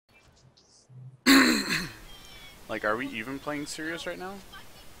Like, are we even playing serious right now?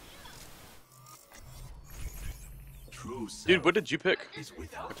 Dude, what did you pick?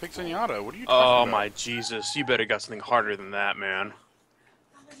 I picked Zenyatta. What are you talking Oh about? my Jesus, you better got something harder than that, man.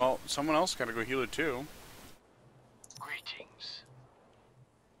 Well, someone else gotta go healer too. Greetings.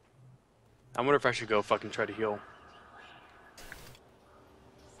 I wonder if I should go fucking try to heal.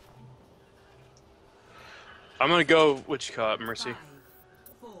 I'm gonna go what you call it, Mercy. 5,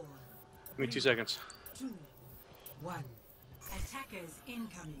 4, Give me 2 seconds. 2, 1. Attackers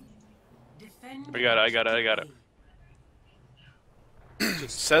incoming. Defend. I got it.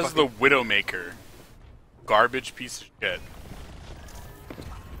 Says the Widowmaker. Garbage piece of shit.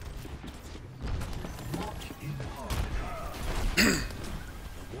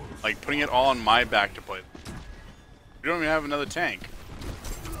 Like, putting it all on my back to play. We don't even have another tank.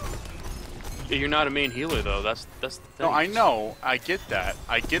 Yeah, you're not a main healer though. That's the thing. No, I know. I get that.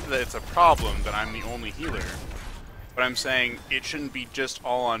 I get that it's a problem that I'm the only healer. But I'm saying it shouldn't be just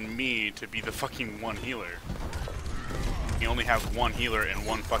all on me to be the fucking one healer. You only have one healer and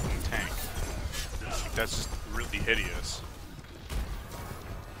one fucking tank. Like, that's just really hideous.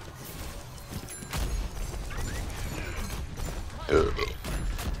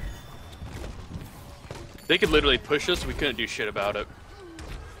 They could literally push us. We couldn't do shit about it.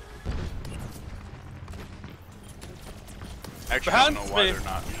 Actually, I don't know why me. they're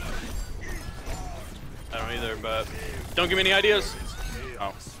not. I don't either, but don't give me any ideas.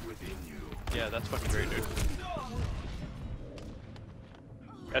 Oh. Yeah, that's fucking great, dude.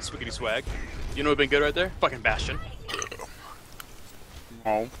 That's swiggity swag. You know what'd been good right there? Fucking Bastion.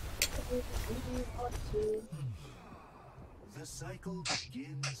 Oh. The cycle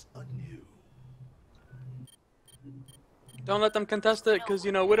begins anew. Don't let them contest it, because,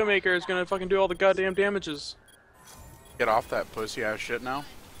 you know, Widowmaker is gonna fucking do all the goddamn damages. Get off that pussy ass shit now.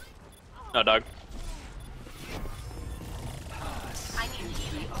 No, dog.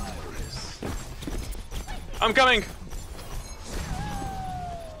 I'm coming!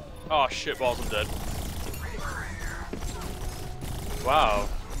 Oh shit, balls, I'm dead. Wow.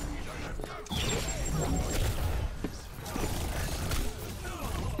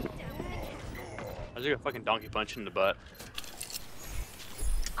 I just got a fucking donkey punch in the butt.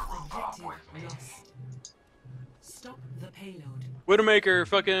 Objective lost. Stop the payload. Widowmaker,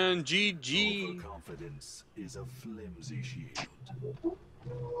 fucking GG. Overconfidence is a flimsy shield.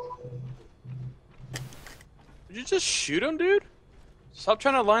 Did you just shoot him, dude? Stop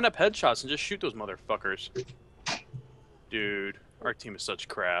trying to line up headshots and just shoot those motherfuckers. Dude, our team is such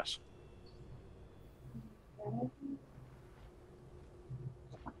crass.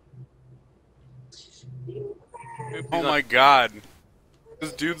 Oh my god.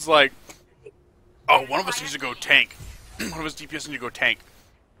 This dude's like, oh, one of us needs to go tank. One of us DPS needs to go tank.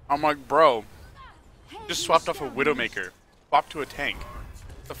 I'm like, bro, just swapped off a Widowmaker. Swap to a tank.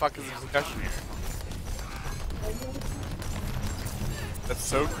 What the fuck is this discussion here? That's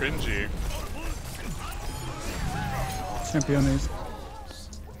so cringy. Championes.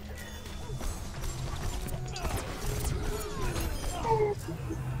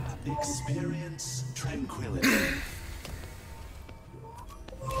 Experience tranquility.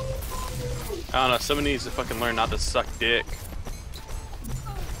 I don't know, someone needs to fucking learn not to suck dick.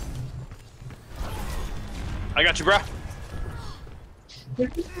 I got you, bruh.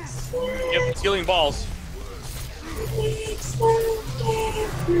 Yep, stealing balls.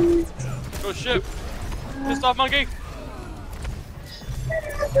 Oh shit. Pissed off monkey.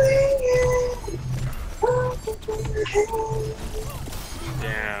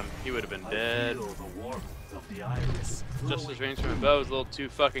 Damn, he would have been dead. Just his range from a bow was a little too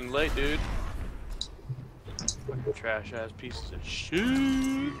fucking late, dude. Fucking trash ass pieces of shit.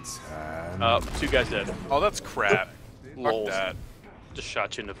 Oh, 2 guys dead. Oh, that's crap. Lols. Fuck that. Just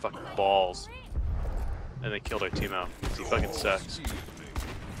shot you in the fucking balls. And they killed our team out. He fucking sucks.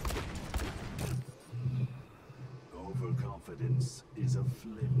 Overconfidence is a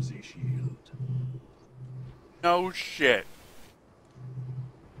flimsy shield. No shit.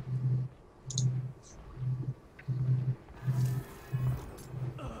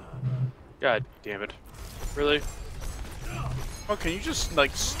 God damn it. Really? Oh, can you just,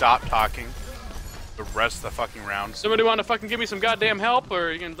 like, stop talking the rest of the fucking round? Somebody want to fucking give me some goddamn help,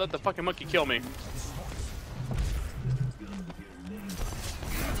 or you can let the fucking monkey kill me?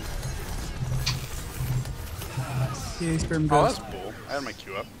 Yeah, sperm Oh, goes. that's cool. I had my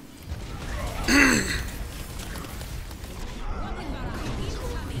queue up.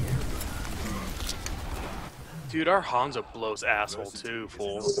 Dude, our Hanzo blows asshole too,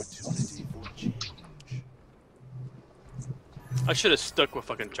 fool. I should have stuck with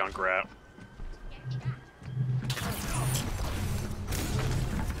fucking Junkrat.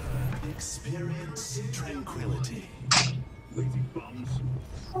 Experience tranquility.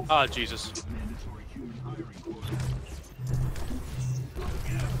 Ah, Jesus.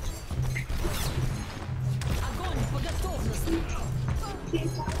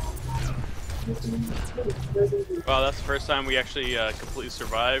 Wow, that's the first time we actually completely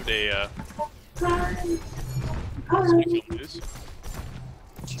survived a news.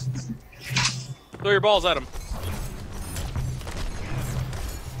 Throw your balls at him.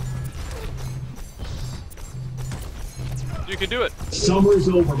 You can do it. Summer's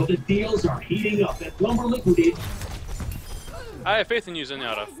over, but the deals are heating up at Lumber Liquidate. I have faith in you,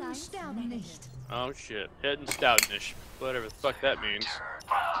 Zenyatta. Oh shit. Head and stoutnish. Whatever the fuck that means.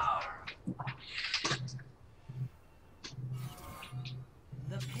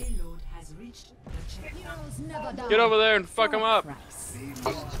 The payload has reached the checkpoint. Get over there and fuck him up.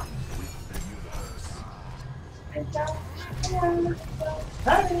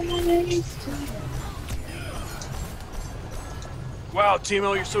 Wow,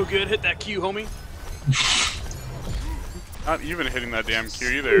 Timo, you're so good. Hit that Q, homie. Not even hitting that damn Q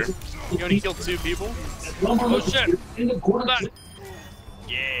either. You only killed 2 people? Oh shit! Hold on.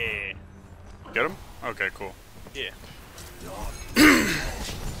 Yeah. Get him? Okay, cool. Yeah.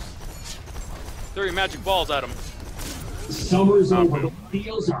 Throw your magic balls at him. Summer's over, but the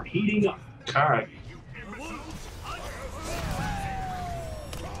deals are heating up. God.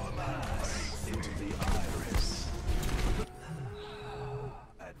 Into the iris.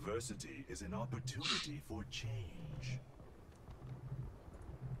 Adversity is an opportunity for change.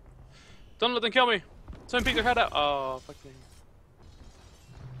 Don't let them kill me. Someone peek their head out. Oh, fuck me.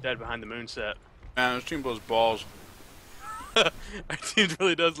 Dead behind the moon set. Man, this team blows balls. Our team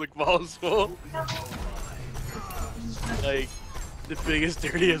really does look balls full. Like, the biggest,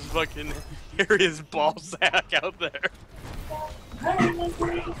 dirtiest fucking hairiest ball sack out there.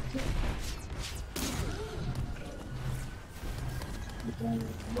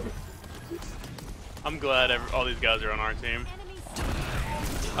 I'm glad all these guys are on our team.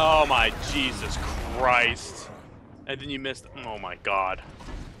 Oh my Jesus Christ. And then you missed. Oh my God.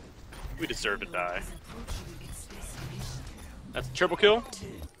 We deserve to die. That's a triple kill?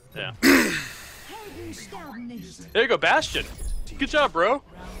 Yeah. There you go, Bastion. Good job, bro.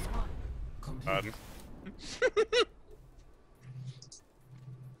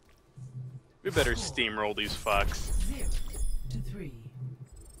 We better steamroll these fucks. 0 to 3.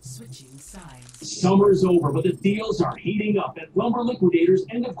 Switching sides. Summer's over, but the deals are heating up at Lumber Liquidators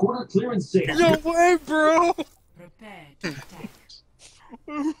end of quarter clearance sale. No way, bro! Prepare to attack.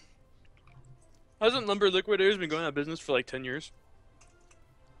 Hasn't Lumber Liquidators been going out of business for like 10 years?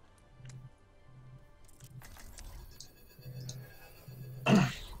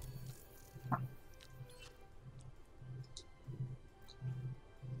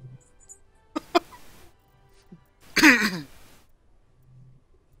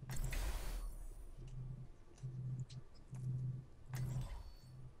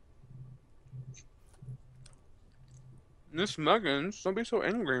 Miss Muggins, don't be so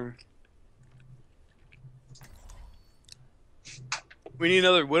angry. We need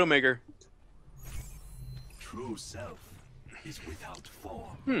another Widowmaker. True self is without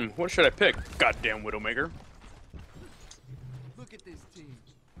form. What should I pick? Goddamn Widowmaker. Look at this team.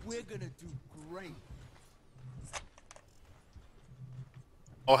 We're gonna do great.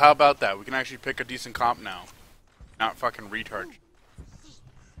 Oh, how about that? We can actually pick a decent comp now. Not fucking retard.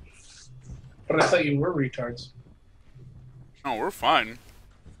 But I thought you were retards. No, we're fine.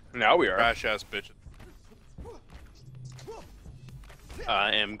 Now we are. Trash ass bitches.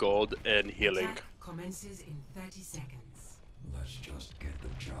 I am gold and healing. Attack commences in 30 seconds. Let's just get the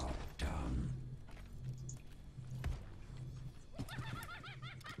job done.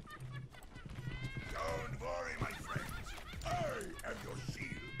 Don't worry, my friends. I am your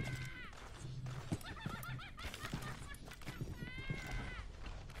shield.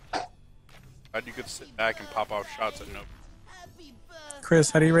 Glad you could sit back and pop off shots at no.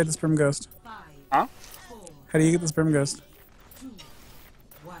 Chris, how do you rate the Sperm Ghost? 5, Huh? 4, How do you get the Sperm Ghost? 2,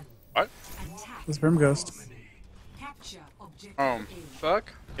 1. What? Attack. The Sperm Ghost. Capture objective A.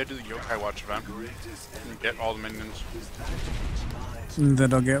 Fuck. Yeah, do the Yokai Watch event. And get all the minions.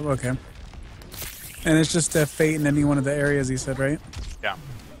 That'll get, okay. And it's just a fate in any one of the areas you said, right? Yeah.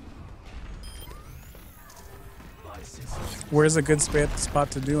 Where's a good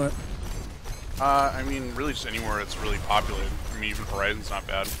spot to do it? I mean, really just anywhere it's really popular. I mean, even Horizon's not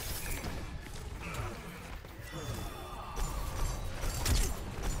bad.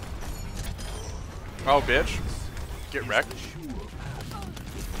 Oh, bitch. Get wrecked.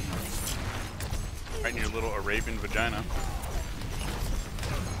 Right in your little Arabian vagina.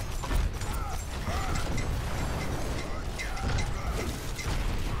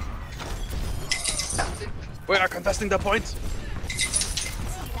 We are contesting the point.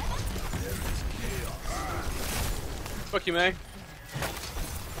 Fuck you, May.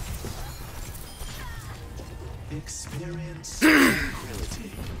 Experience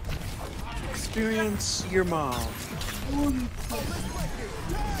tranquility. Experience your mom.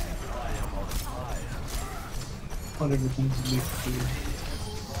 Whatever things you need to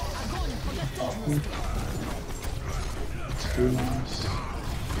do. Screws,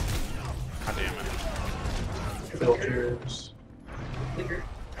 God damn it. filters.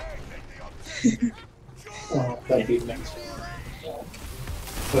 That'd be next.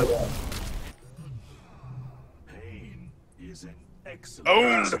 But, Pain is an excellent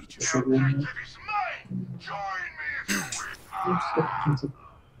Oh! teacher.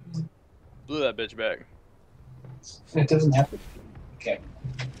 Blew that bitch back. it doesn't happen. Okay.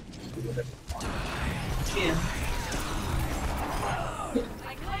 Yeah.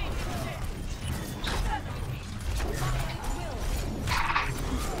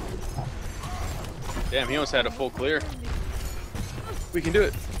 Damn, he almost had a full clear. We can do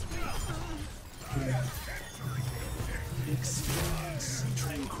it. Experience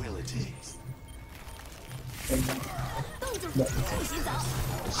tranquility.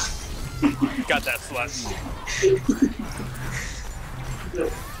 Got that slut.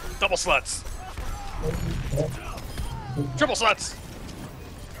 Double sluts. Triple sluts.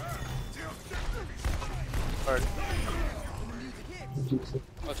 Alright.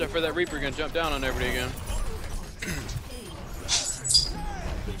 Watch out for that Reaper gonna jump down on everybody again.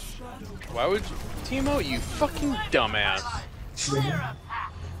 Why would you Timo, you fucking dumbass.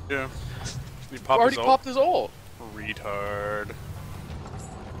 Yeah. He Already popped his ult. Retard.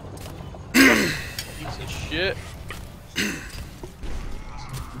 Piece of shit.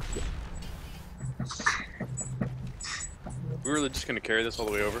 We're really just gonna carry this all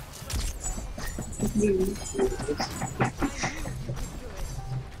the way over.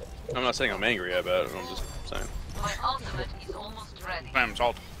 I'm not saying I'm angry about it, I'm just saying. My ultimate is almost ready. Bam,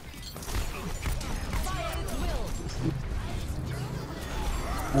 salt.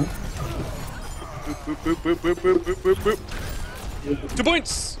 Boop, boop, boop, boop, boop, boop, boop, boop, boop. 2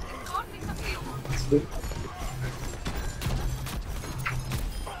 points!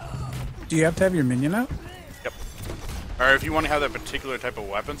 Do you have to have your minion out? Yep. Or if you want to have that particular type of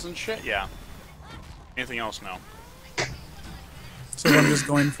weapons and shit, yeah. Anything else, no. So I'm just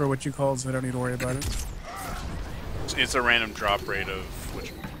going for what you called, so I don't need to worry about it. It's a random drop rate of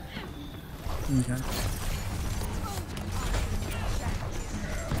which. Okay.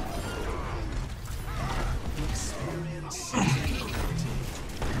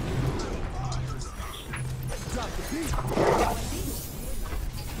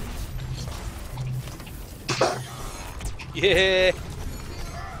 Yeah!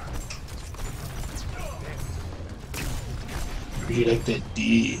 Be like that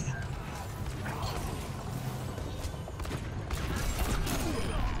D.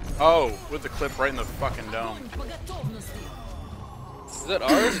 Oh, with the clip right in the fucking dome. Is that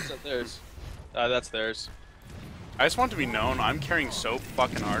ours or is that theirs? That's theirs. I just want to be known, I'm carrying so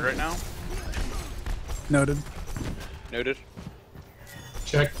fucking hard right now. Noted. Noted.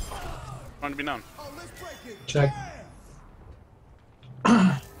 Check. I want to be known. Check.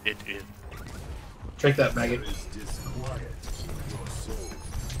 It. Check that maggot.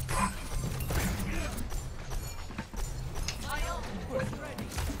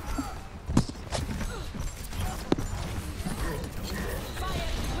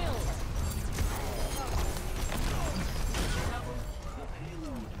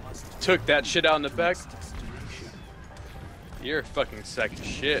 Took that shit out in the back. You're a fucking sack of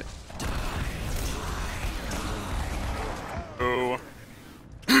shit. Oh.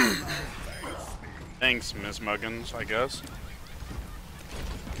 Thanks, Miss Muggins, I guess.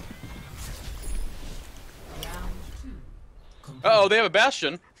 Uh oh, they have a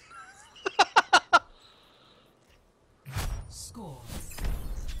bastion. Score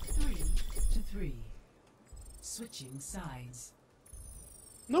 3-3. Switching sides.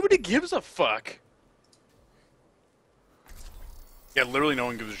 Nobody gives a fuck. Yeah, literally no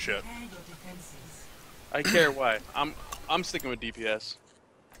one gives a shit. Prepare your defenses. I care why. I'm sticking with DPS.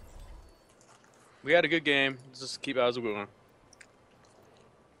 We had a good game. Let's just keep it as a good one.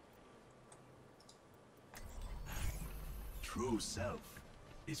 True self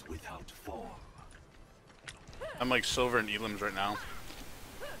is without form. I'm like silver and elims right now.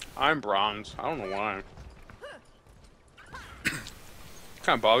 I'm bronze. I don't know why.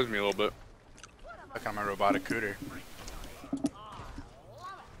 Kind of bothers me a little bit. Look at my robotic cooter.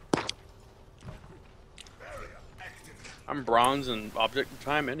 I'm bronze and object of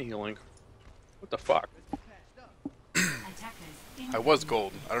time and healing. What the fuck? I was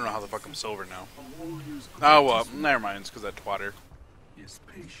gold. I don't know how the fuck I'm silver now. Oh well, never mind. It's because that twatter. Is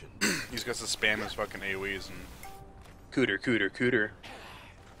patient. He's got to spam his fucking AoEs and. Cooter, cooter, cooter.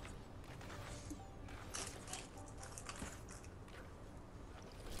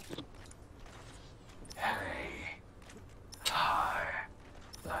 Hey. Hi.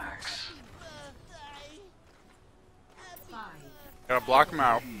 Thanks. Gotta block him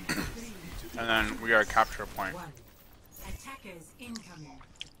out, and then we gotta capture a point. Attackers incoming.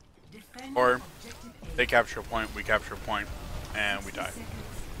 Defend Or objective A. they capture a point, we capture a point, and we die.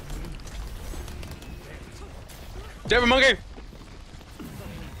 Devil monkey!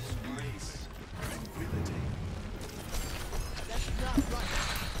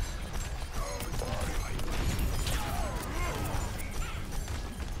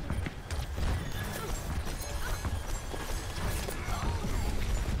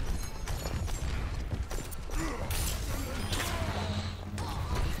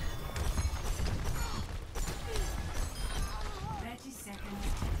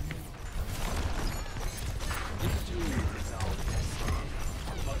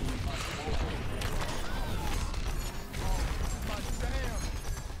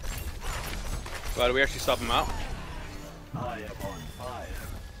 Why do we actually stop him out? I am on fire.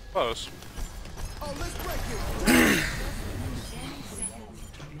 Close. Oh, let's break it.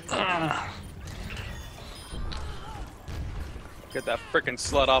 Get that frickin'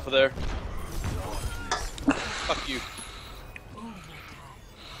 slut off of there. Fuck you.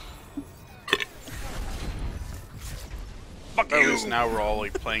 Fuck At you! least now we're all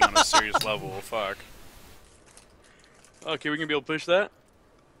like playing on a serious level. Fuck. Okay, we can be able to push that?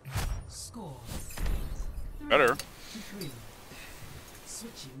 Score. Better. 3.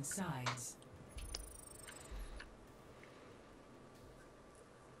 Switching sides.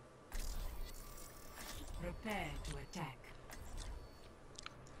 Prepare to attack.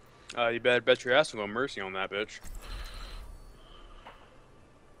 You better bet your ass I'm going mercy on that bitch.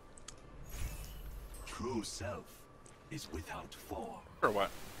 True self is without form. Or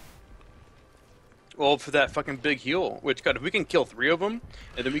what? Well, for that fucking big heal, which, God, if we can kill 3 of them,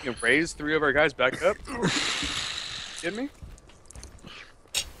 and then we can raise 3 of our guys back up. Kidding me?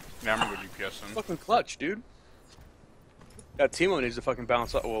 Yeah, I'm a good DPS then. Fucking clutch, dude. That Timo needs to fucking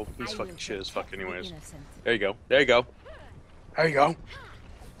balance out. Well, he's fucking shit as fuck anyways. There you go. There you go. There you go.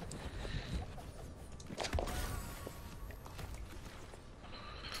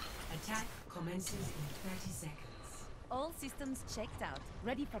 Attack commences in 30 seconds. All systems checked out.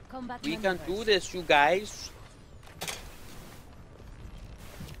 Ready for combat. We can do this, you guys.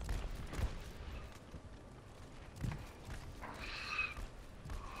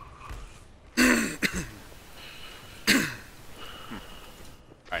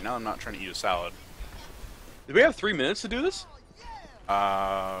 Alright, now I'm not trying to eat a salad. Do we have 3 minutes to do this?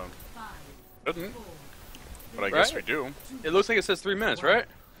 Didn't. But I guess we Right? do. It looks like it says 3 minutes, right?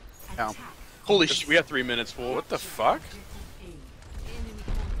 Yeah. Holy shit, we have 3 minutes, fool. What the fuck?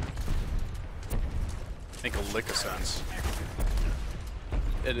 Make a lick of sense.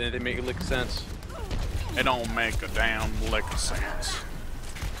 It make it lick sense. It don't make a damn lick of sense.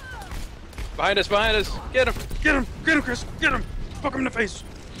 Behind us, behind us. Get him, get him, get him, Chris, get him. Fuck him in the face.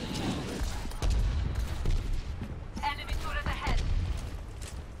 Enemy turret ahead.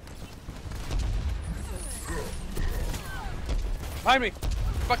 Behind me.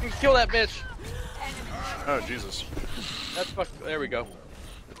 Fucking kill that bitch. Oh, Jesus. That's fuck. There we go.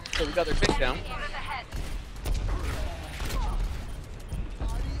 So we got their face down. Turret ahead.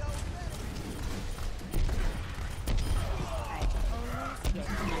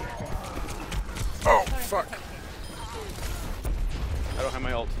 Oh, fuck. I don't have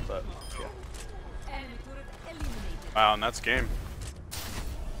my ult, but yeah. Wow, and that's game.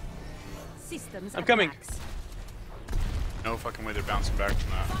 Systems I'm coming. attacks. No fucking way they're bouncing back from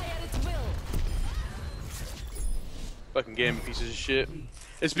that. Fire at will. Fucking game pieces of shit.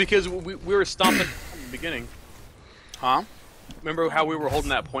 It's because we were stomping from the beginning. Huh? Remember how we were holding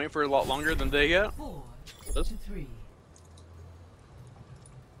that point for a lot longer than they get? 4 That's- to 3.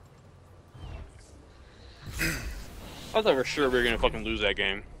 I thought for sure we were gonna fucking lose that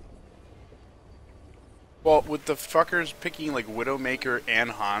game. Well, with the fuckers picking like Widowmaker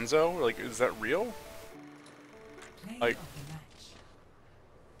and Hanzo, like, is that real? Play Like- of the match.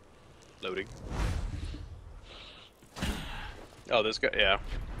 Loading. Oh, this guy, yeah.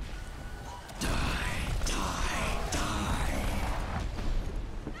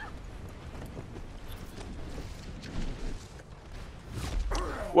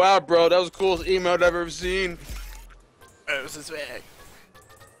 Wow, bro, that was the coolest emote I've ever seen. It was this way.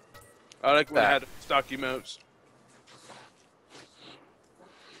 I like when I That. had stock emotes.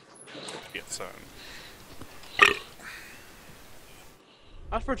 Yeah, son.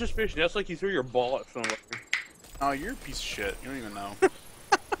 That's participation. That's like you threw your ball at someone. Oh, you're a piece of shit. You don't even know.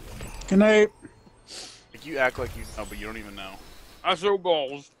 Good night. Like, you act like you know, but you don't even know. I throw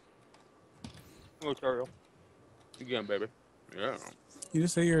balls. Oh, turtle. Again, baby. Yeah. You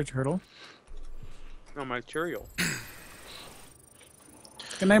just say you're a turtle? No, my cereal.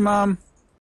 Good night, Mom.